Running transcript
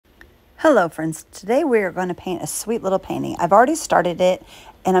Hello friends, today we are going to paint a sweet little painting. I've already started it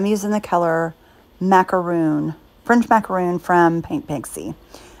and I'm using the color Macaroon, French Macaroon from Paint Pixie.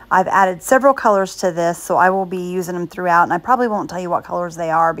 I've added several colors to this, so I will be using them throughout, and I probably won't tell you what colors they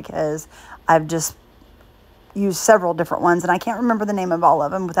are because I've just used several different ones and I can't remember the name of all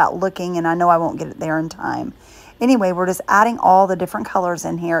of them without looking, and I know I won't get it there in time. Anyway, we're just adding all the different colors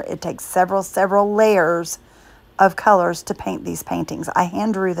in here. It takes several layers of colors to paint these paintings. I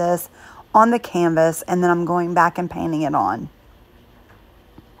hand drew this on the canvas and then I'm going back and painting it on.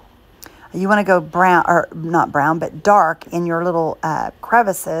 You want to go brown, or not brown, but dark in your little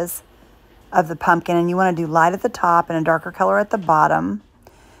crevices of the pumpkin, and you want to do light at the top and a darker color at the bottom.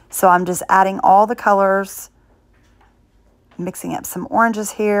 So I'm just adding all the colors, mixing up some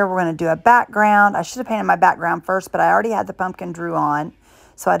oranges here. We're going to do a background. I should have painted my background first, but I already had the pumpkin drew on.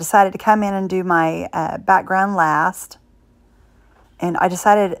 So I decided to come in and do my background last. And I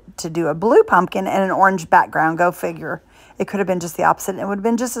decided to do a blue pumpkin and an orange background. Go figure. It could have been just the opposite. It would have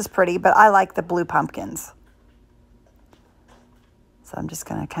been just as pretty, but I like the blue pumpkins. So I'm just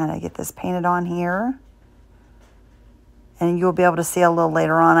going to kind of get this painted on here. And you'll be able to see a little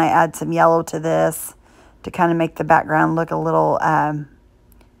later on, I add some yellow to this to kind of make the background look a little,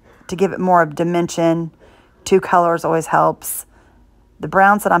 to give it more of dimension. Two colors always helps. The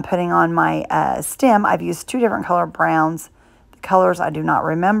browns that I'm putting on my stem, I've used two different color browns. The colors I do not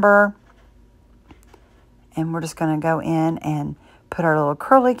remember. And we're just going to go in and put our little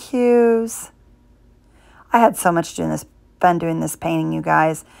curly cues. I had so much fun doing this painting, you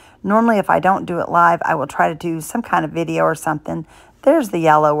guys. Normally, if I don't do it live, I will try to do some kind of video or something. There's the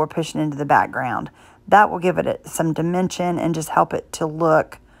yellow we're pushing into the background. That will give it some dimension and just help it to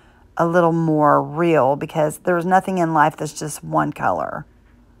look a little more real, because there's nothing in life that's just one color.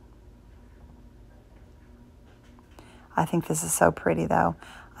 I think this is so pretty though.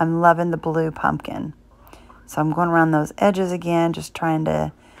 I'm loving the blue pumpkin. So I'm going around those edges again, just trying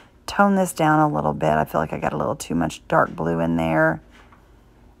to tone this down a little bit. I feel like I got a little too much dark blue in there.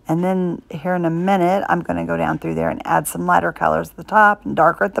 And then here in a minute, I'm going to go down through there and add some lighter colors at the top and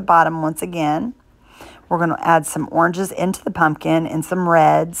darker at the bottom once again. We're going to add some oranges into the pumpkin and some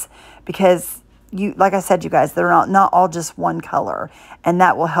reds, because like I said, you guys, they're not all just one color, and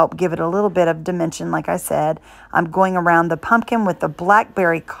that will help give it a little bit of dimension. Like I said, I'm going around the pumpkin with the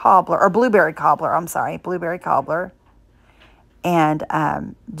blackberry cobbler, or blueberry cobbler, I'm sorry, blueberry cobbler, and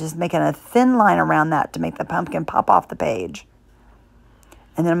just making a thin line around that to make the pumpkin pop off the page.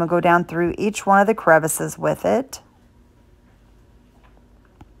 And then I'm going to go down through each one of the crevices with it.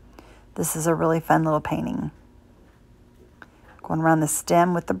 This is a really fun little painting. Going around the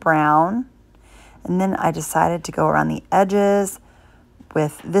stem with the brown. And then I decided to go around the edges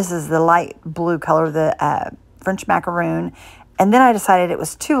with, this is the light blue color, the French Macaroon. And then I decided it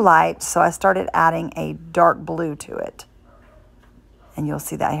was too light, so I started adding a dark blue to it. And you'll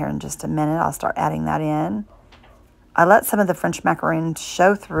see that here in just a minute. I'll start adding that in. I let some of the French Macaroon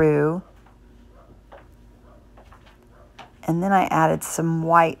show through. And then I added some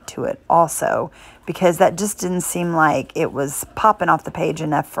white to it also, because that just didn't seem like it was popping off the page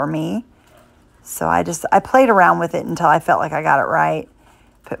enough for me. So I played around with it until I felt like I got it right.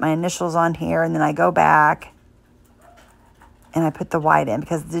 Put my initials on here, and then I go back and I put the white in,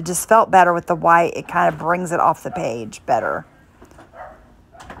 because it just felt better with the white. It kind of brings it off the page better.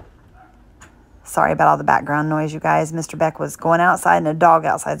 Sorry about all the background noise, you guys. Mr. Beck was going outside and a dog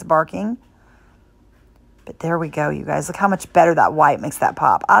outside's barking. But there we go, you guys. Look how much better that white makes that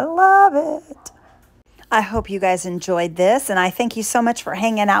pop. I love it. I hope you guys enjoyed this, and I thank you so much for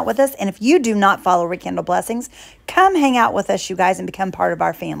hanging out with us. And if you do not follow Rekindle Blessings, come hang out with us, you guys, and become part of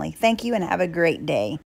our family. Thank you, and have a great day.